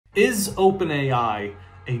Is OpenAI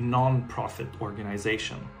a non-profit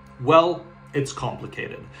organization? Well, it's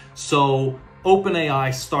complicated. So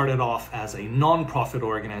OpenAI started off as a non-profit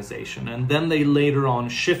organization, and then they later on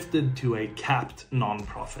shifted to a capped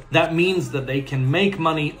non-profit. That means that they can make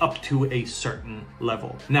money up to a certain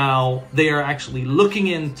level. Now, they are actually looking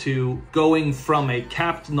into going from a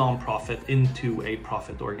capped non-profit into a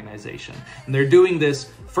profit organization. And they're doing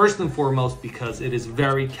this first and foremost because it is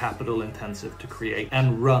very capital intensive to create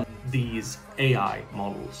and run these AI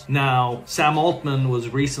models. Now, Sam Altman was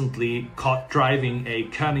recently caught driving a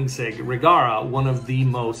Koenigsegg Regera, one of the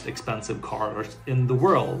most expensive cars in the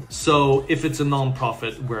world. So if it's a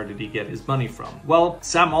non-profit, where did he get his money from? Well,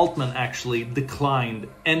 Sam Altman actually declined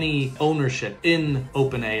any ownership in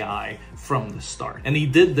OpenAI from the start. And he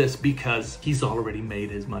did this because he's already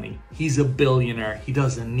made his money. He's a billionaire. He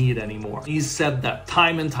doesn't need any more. He's said that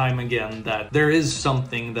time and time again, that there is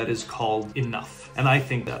something that is called enough. And I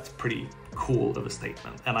think that's pretty cool of a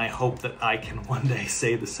statement, and I hope that I can one day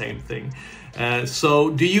say the same thing. So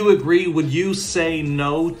do you agree? Would you say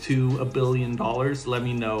no to $1 billion? Let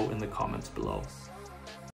me know in the comments below.